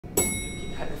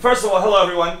First of all, hello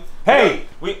everyone. Hey,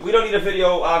 we don't need a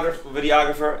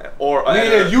videographer or we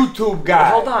need a YouTube guy.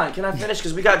 Hold on, can I finish?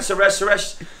 Because we got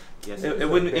Suresh.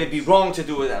 It'd be wrong to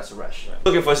do it without Suresh.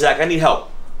 Looking for Zach. I need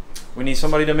help. We need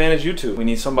somebody to manage YouTube. We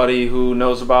need somebody who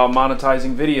knows about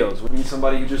monetizing videos. We need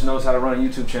somebody who just knows how to run a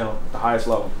YouTube channel at the highest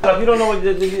level. If you don't know what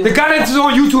the guy that's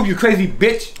on YouTube, you crazy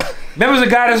bitch. Remember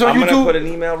the guy that's on YouTube? I'm gonna put an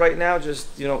email right now.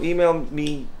 Just email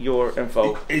me your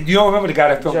info. You don't remember the guy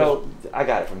that filmed Joe, I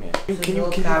got it from here. Can you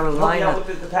help me out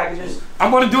with the packages? I'm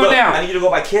gonna do it now. I need you to go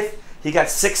by Kith. He got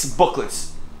 6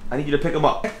 booklets. I need you to pick them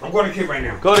up. I'm going to Kith right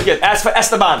now. Go to Kith. Ask for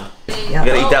Esteban. Yeah. You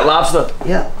gotta eat that lobster.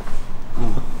 Yeah.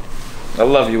 I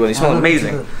love you, Willie. You smell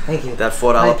amazing. Thank you. That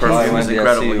 $4 perfume is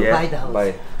incredible. Yeah.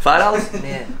 Madhouse. $5?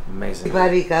 Yeah. Amazing.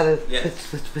 Everybody gotta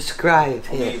prescribe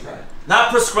here.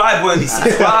 Not prescribe, Wendy.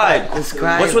 Subscribe.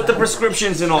 Prescribe. What's with the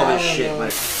prescriptions and all this shit,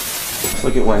 man?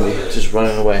 Look at Wendy, just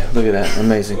running away. Look at that.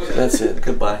 Amazing. That's it.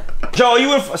 Goodbye. Joe,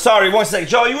 you in? Sorry, 1 second.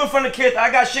 Joe, you in front of Kith? I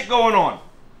got shit going on.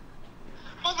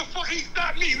 Motherfucker, he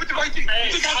stopped me with the right thing. Hey,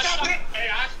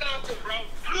 I stopped him, bro.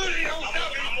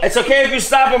 It's okay if you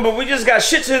stop him, but we just got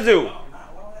shit to do.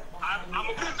 I'm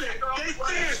a good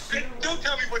man. Don't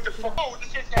tell me what the fuck. Oh,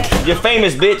 this shit's You're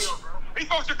famous, bitch. He's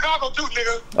from Chicago too,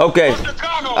 nigga. Okay. From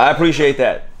Chicago. I appreciate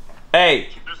that. Hey.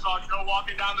 Just saw Joe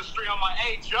walking down the street. I'm like,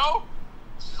 hey, Joe.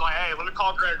 She's like, hey, let me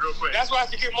call Greg real quick. That's why I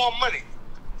should get more money.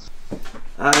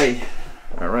 Hi.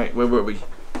 All right, where were we?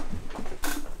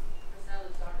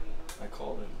 I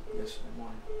called him yesterday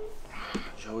morning.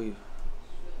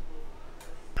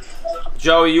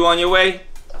 Joey, you on your way?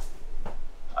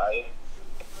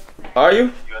 Are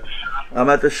you? I'm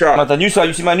at the shop. I'm at the new spot.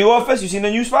 You see my new office? You seen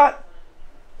the new spot?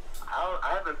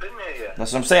 I haven't been there yet.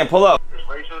 That's what I'm saying. Pull up. Is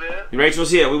Rachel there?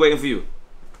 Rachel's here. We're waiting for you.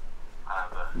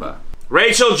 Bye.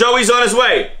 Rachel, Joey's on his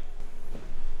way.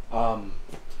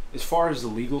 As far as the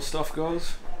legal stuff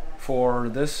goes, for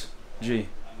this, G.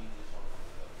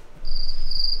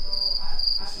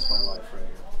 This is my life right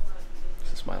here.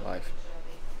 This is my life.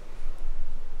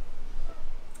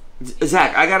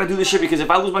 Zach, I gotta do this shit because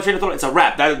if I lose my train of thought, it's a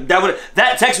wrap.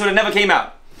 That text would have never came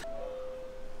out.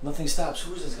 Nothing stops.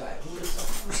 Who's this guy?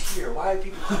 Who's here? Why are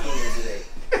people coming here today?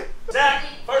 Zach,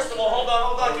 first of all, hold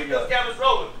on. Keep those cameras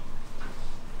rolling.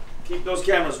 Keep those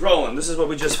cameras rolling. This is what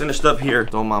we just finished up here.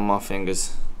 Don't mind my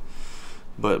fingers.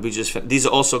 But we just these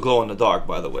are also glow in the dark,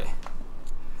 by the way.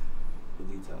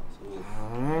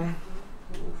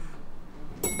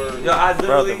 Yo, I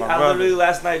literally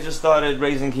last night just started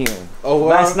raising Keenan. Oh, wow.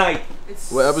 Last night.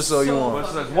 What episode you on?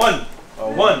 One.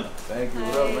 Oh, one. Thank you.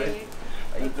 What up, man?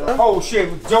 How you doing? Oh shit,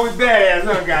 Joey Badass,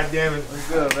 huh? Goddamn it. What's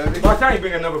good, baby? Why can't you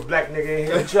bring another black nigga in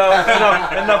here? Joe,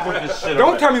 enough with this shit.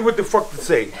 Don't tell me what the fuck to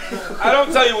say. I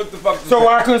don't tell you what the fuck to say. So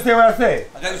I couldn't say what I said.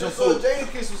 I got you some So food. James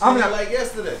Kiss was I'm here not like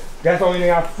yesterday. That's the only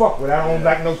thing I fuck with. I don't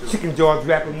like no chicken jaws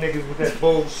rapping niggas with that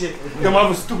bullshit. Them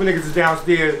other stupid niggas is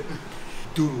downstairs.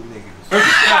 Doodle niggas.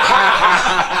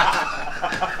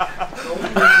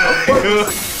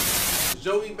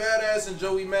 Joey Badass and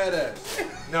Joey Madass.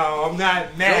 No, I'm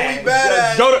not mad. Joey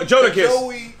Badass. Jodakis.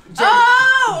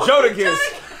 Jodakis.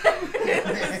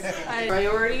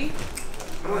 Priority,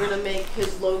 we're gonna make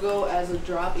his logo as a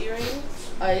drop earring,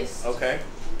 ice. Okay.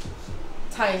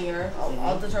 Tinier.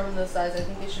 I'll determine the size. I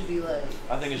think it should be like.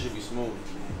 I think it should be smooth.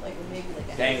 Like maybe like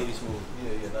a Dangly smooth.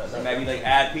 Yeah. Maybe like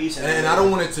add piece And I don't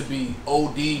want it to be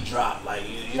OD drop, like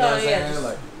you know what I'm saying? just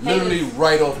Like literally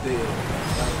right off the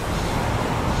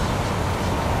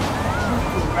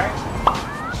don't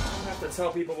have to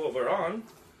tell people what we're on.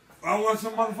 I want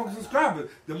some motherfucking subscribers.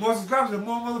 The more subscribers, the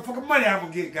more motherfucking money I'm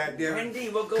gonna get, goddamn it.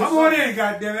 Indeed, what goes Come on in,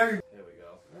 goddamn it. There we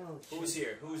go. Oh, who's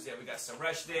here? Who's there? We got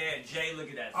Suresh there and Jay. Look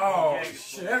at that. Oh, okay.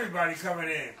 shit, everybody coming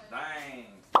in. Dang.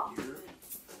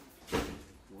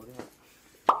 What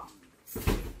up?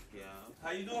 Yeah.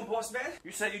 How you doing, boss man?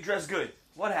 You said you dressed good.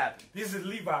 What happened? This is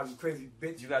Levi's, you crazy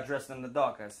bitch. You got dressed in the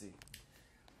dark, I see.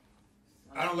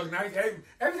 I don't look nice.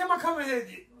 Every time I come in here,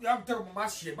 y'all talking about my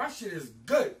shit. My shit is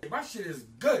good. My shit is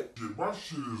good. My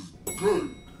shit is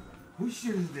good. Whose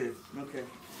shit is this? Okay,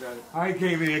 got it. I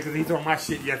came in here because he told my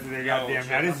shit yesterday, goddamn.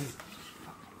 Now this is...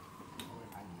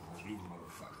 These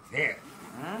motherfuckers here.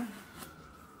 Huh?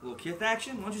 Little Kith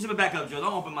action? Why don't you zip it back up, Joe?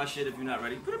 Don't open my shit if you're not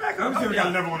ready. Put it back up. Let me see if we got a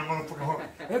level on the motherfucking hook.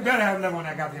 They better have a level on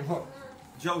that goddamn hook.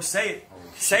 Joe, say it.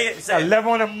 Say it. A Say it.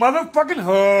 level on the motherfucking hook.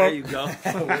 There you go.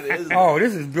 Oh,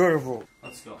 this is beautiful.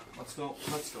 Let's go. Let's go.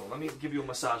 Let's go. Let me give you a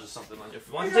massage or something on your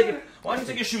feet. Why don't you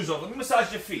take your shoes off? Let me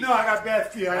massage your feet. No, I got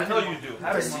bad feet. I know you do.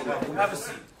 Have a seat. Have a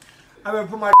seat. I'm gonna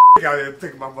put my out there and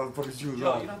take my motherfucking shoes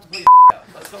Joe, off. you don't have to put your out.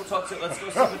 Let's go talk to. Let's go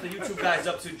see what the YouTube guy's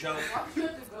up to, Joe.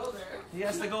 He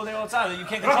has to go there all the time. You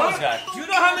can't control this guy. Do you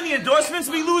know how many endorsements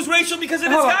we lose, Rachel, because of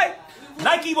this guy?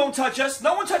 Nike won't touch us.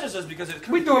 No one touches us because it's.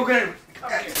 We doing good.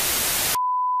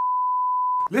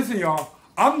 Listen, y'all.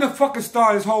 I'm the fucking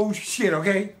star of this whole shit,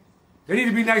 okay? They need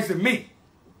to be nice to me.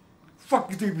 Fuck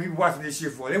you think people watching this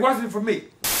shit for? They watching it for me.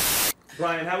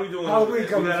 Brian, how we doing? Halloween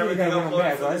coming. We got everything You gotta uploaded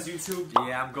run for back, this YouTube.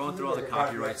 Yeah, I'm going through all the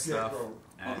copyright stuff,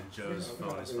 and Joe's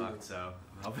phone is fucked, so.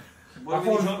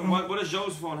 What does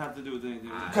Joe's phone have to do with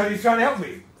anything? Because he's trying to help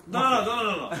me.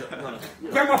 No.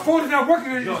 Greg, my phone is not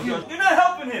working. You're not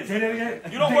helping him. Say that again.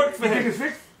 You don't work for You him. think it's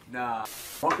fixed? Nah.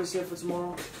 Marcus here for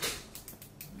tomorrow.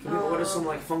 Can we order some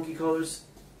like funky colors?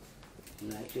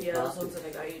 Yeah, those ones that I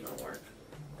got you don't work.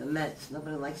 The Mets.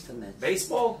 Nobody likes the Mets.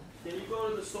 Baseball? Can you go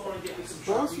to the store and get me some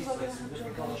Sharpies, like some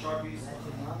different color Sharpies,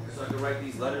 so I can write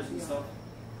these letters and stuff?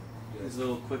 These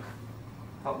little quick,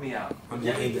 help me out.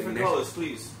 Get me different colors,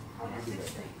 please.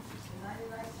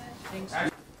 Thanks.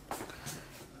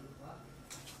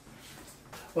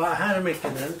 Well, I had to make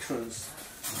an entrance.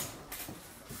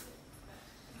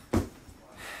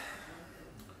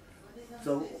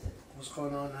 So, what's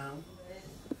going on now?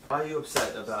 Why are you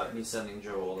upset about me sending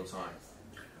Joe all the time?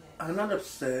 I'm not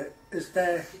upset. It's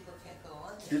that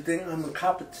you think I'm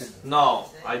incompetent. No,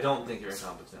 I don't think you're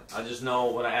incompetent. I just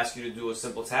know when I ask you to do a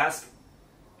simple task,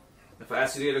 if I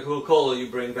ask you to get a Coca-Cola, you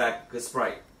bring back a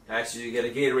Sprite. I asked you to get a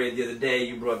Gatorade the other day,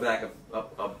 you brought back a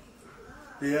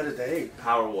The other day.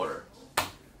 power water.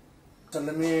 So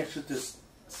let me ask you this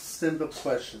simple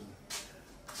question.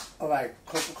 Alright,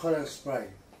 Coca-Cola and Sprite.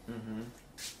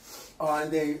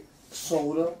 Aren't they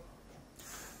soda?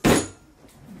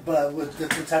 But with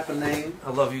different type of name? I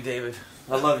love you, David.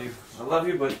 I love you. I love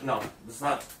you, but no, that's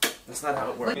not how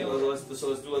it works. So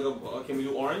let's do like a. Can we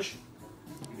do orange?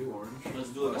 We do orange. Let's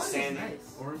do like a sandy.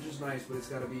 Orange is nice, but it's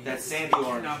got to be. That sandy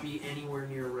orange. Cannot be anywhere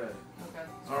near red. Okay.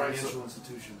 All right, Financial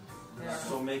institution. Yeah.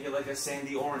 So make it like a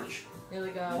sandy orange. Here we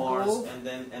go. Mars, Gold. and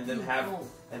then have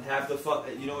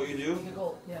the you know what you do? Make it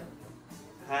gold. Yeah.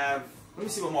 Have. Let me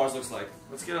see what Mars looks like.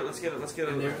 Let's get it.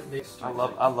 And I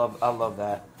love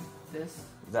that. This.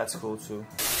 That's cool too.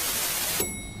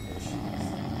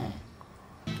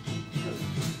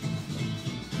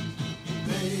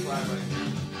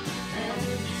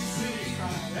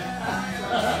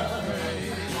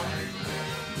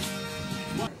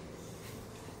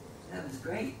 That was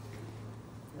great.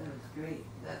 That was great.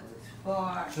 That was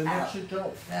far So out. that's your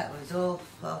joke. That was all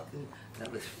fucking.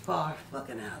 That was far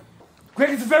fucking out. Greg,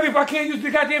 it's a very if I can't use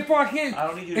the goddamn phone, I can't. I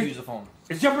don't need you to use the phone.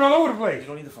 It's jumping all over the place. You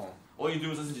don't need the phone. All you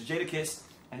do is listen to Jada Kiss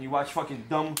and you watch fucking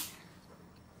dumb.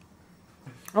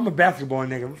 I'm a basketball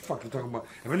nigga. What the fuck you talking about?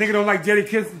 If a nigga don't like Jelly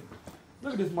kissing,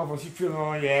 look at this motherfucker. She feeling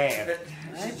on your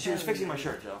ass. She was fixing my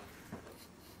shirt, Joe.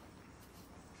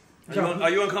 Are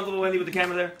you uncomfortable, Wendy, with the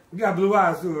camera there? You got blue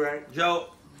eyes too, right? Joe,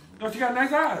 Don't you got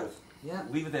nice eyes? Yeah.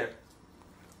 leave it there.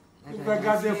 You got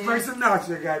goddamn Frank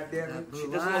Sinatra, goddamn it. She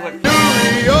doesn't look like.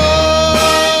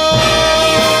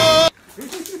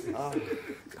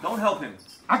 Don't help him.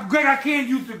 Greg, I can't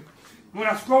use the. When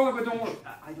I scroll up, it don't work.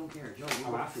 I don't care, Joe.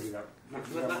 Oh, I figured out.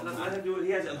 Let him do it.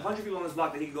 He has 100 people on this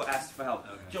block that he can go ask for help.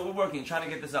 Okay. Joe, we're working, trying to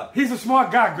get this up. He's a smart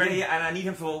guy, Greg. Yeah, and I need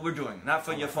him for what we're doing, not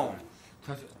for your phone.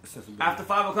 After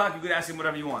 5 o'clock, you could ask him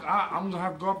whatever you want. I'm gonna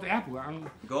have to go up to Apple.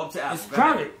 Go up to Apple. It's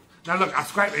crowded. Now look, I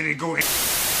swipe and it go in.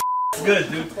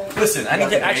 Good, dude. Listen, I need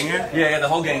to actually. Yeah, the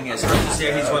whole gang here. So just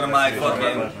here, he's one of my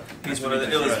fucking. He's one of the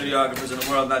illest videographers in the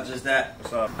world. Not just that.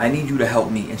 I need you to help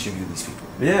me interview these people.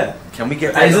 Yeah. Can we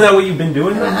get? Isn't that what you've been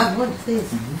doing? Can I have one,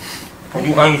 please? Don't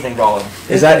do anything, Roland.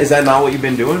 Is that not what you've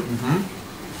been doing?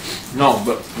 No,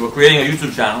 but we're creating a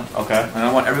YouTube channel. Okay. And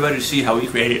I want everybody to see how we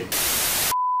create it.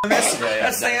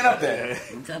 That's staying up there.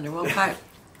 It's on the wrong part.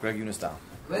 Gregyuna style.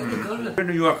 Greg, you go to We're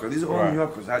New Yorker. These are all Right. New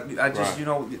Yorkers. I just,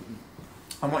 Right.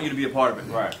 I want you to be a part of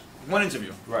it. Right. One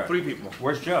interview. Right. 3 people.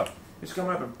 Where's Joe? It's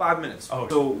coming up in 5 minutes. Oh.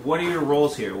 So, what are your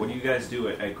roles here? What do you guys do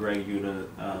at gregyuna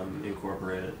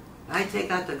Incorporated? I take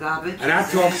out the garbage. And I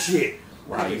talk shit.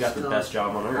 Wow, you got the best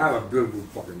job on I earth. have a beautiful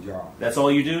fucking job. That's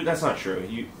all you do? That's not true.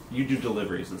 You do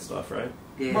deliveries and stuff, right?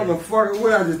 Yeah. Motherfucker,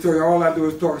 what I just told you, all I do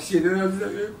is talk shit.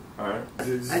 All right.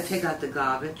 I take out the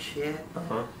garbage here.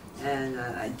 Uh-huh. And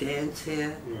I dance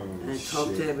here. Oh, And I talk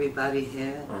to everybody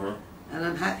here. Uh-huh. And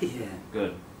I'm happy here.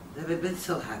 Good. Never been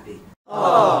so happy.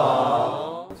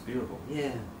 That's beautiful.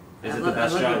 Yeah. Is I it love- the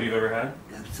best I love job it. you've ever had?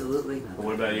 Absolutely. Well,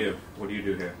 what about you? What do you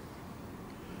do here?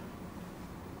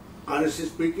 Honestly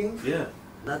speaking,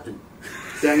 Nothing.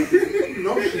 then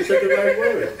no, she said the right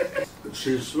word.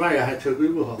 She's right. I had to agree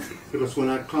with her because when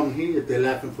I come here, they're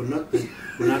laughing for nothing.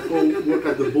 When I go work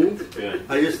at the booth, Yeah.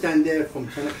 I just stand there from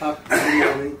 10 o'clock in the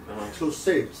morning till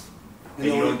 6. And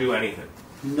you don't do anything?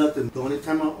 Nothing. The only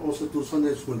time I also do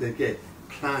Sundays when they get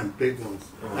climbed, big ones.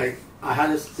 Like I had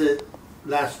to sit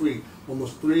last week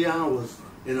almost 3 hours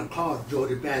in a car, Joe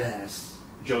the Badass.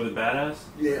 Joe the Badass?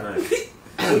 Yeah. Nice.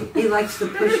 He likes to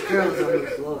push girls on the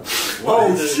floor.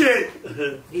 Oh shit!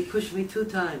 He pushed me 2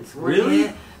 times. One Really?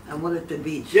 here and one at the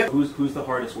beach. Yep. Who's the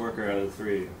hardest worker out of the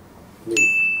 3 of you? Me.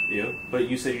 You? But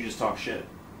you said you just talk shit.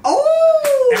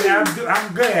 Oh! And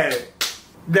I'm good at it.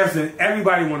 Listen,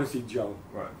 everybody want to see Joe.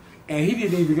 Right. And he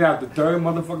didn't even get out the 3rd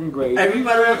motherfucking grade.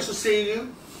 Everybody wants to see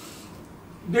you.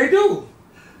 They do.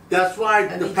 That's why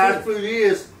And the me past too. few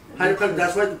years,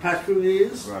 that's why the past few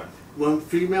years, Right. when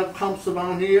female comes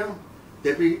around here,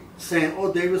 they be saying,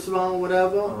 "Oh, David's around,"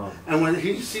 whatever. And when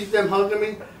he sees them hugging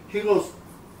me, he goes,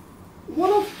 "What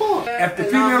the fuck?" If the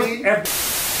And females, I mean,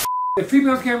 if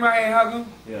females came out and hug him,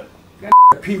 Yeah.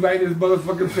 that pee right in his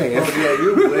motherfucking face. oh yeah,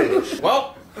 you wish.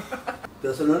 Well,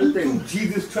 That's another thing.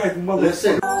 Jesus Christ, motherfucker.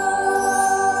 Listen,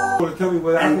 Tell me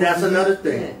what I and that's another Yeah.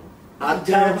 thing. I Damn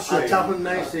tell straight. him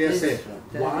nicely. I say,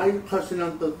 Damn. "Why are you cussing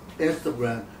on the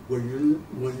Instagram when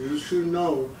you should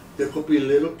know there could be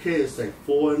little kids like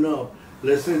 4 and up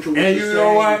listening to what And you're you saying."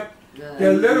 know what? Yeah.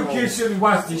 The little kids shouldn't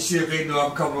watch this shit if they know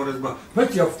I'm coming on this month.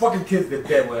 Put your fucking kids to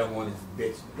bed when I want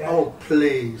this bitch. Oh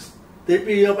please, they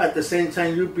be up at the same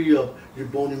time you be up. You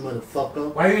bony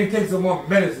motherfucker. Why you didn't take some more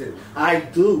medicine? I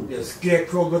do. You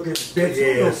scarecrow looking bitch.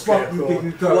 Yeah, What the fuck you scarecrow. think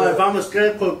you talking Well, if about? I'm a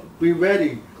scarecrow, be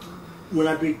ready. When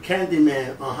I be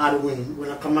Candyman on Halloween, when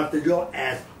I come after your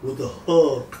ass with a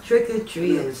hug. Trick or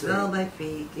treat, Yeah, smell my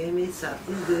feet, give me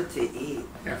something good to eat.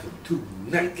 After 2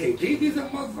 nutcakes. These are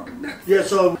motherfucking nuts. Yeah,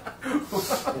 so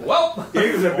well,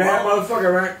 He was a bad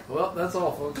motherfucker, right? well, that's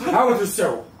all, folks. How was the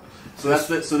show? So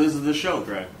so this is the show,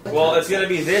 Greg. Well, it's gonna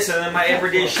be this and then my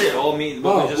everyday shit. All me,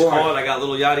 what Oh, we just boy. called. I got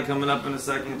little Yachty coming up in a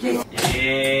second. Yeah.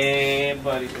 Yeah,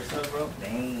 buddy. What's up, bro?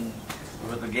 Dang.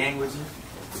 With the gang with you?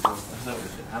 What's up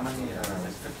with you? How many?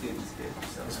 Like 50 of these kids.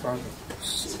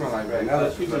 Smell like that.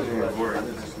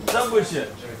 What's up with you?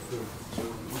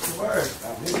 What's the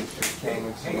word?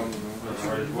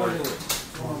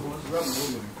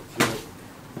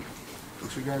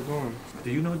 What you got going?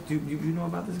 Do you know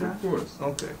about this guy? Of course.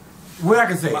 Okay. What I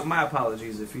can say? My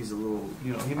apologies if he's a little,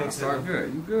 he makes It's all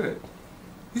good. You good.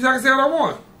 He's not gonna say what I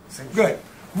want. Good.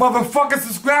 Motherfucker,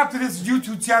 subscribe to this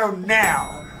YouTube channel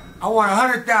now. I want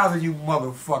 100,000, you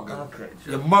motherfucker. Okay,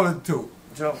 Your mother too.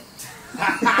 Joe.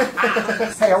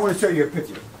 Hey, I want to show you a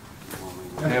picture.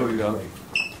 There we go.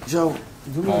 Joe,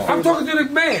 do me a favor. I'm talking to the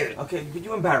man. Okay, but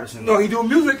you embarrassing me. No, he doing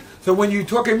music. So when you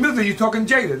talking music, you talking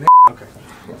Jada. Okay.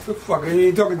 What the fuck? You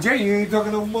ain't talking Jada. You ain't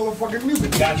talking no motherfucking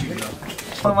music. Got you, Joe.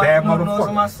 One of my, Bad those are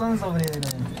motherfucker. my sons over there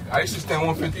then. I used to stand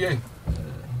 158.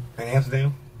 In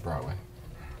Amsterdam. Broadway.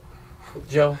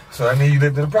 Joe. So that means you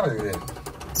lived in the project then.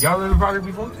 Y'all lived in the project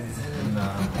before?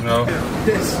 No.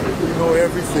 you know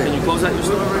everything. Can you close out your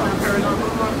store right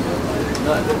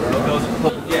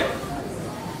now? Yeah.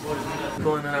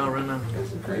 Going in and out right now.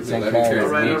 11 carats.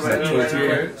 Right, Is that right, 22 right, right.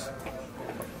 carats?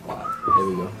 There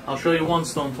we go. I'll show you one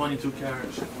stone, 22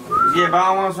 carats. Yeah, but I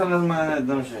don't want to spend this money on that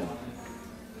dumb shit.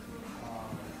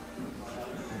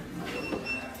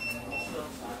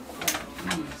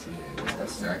 That's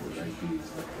exactly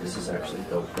right. This is actually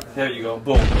dope. There you go.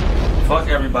 Boom. Fuck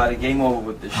everybody. Game over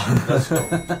with this shit. Let's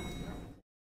go.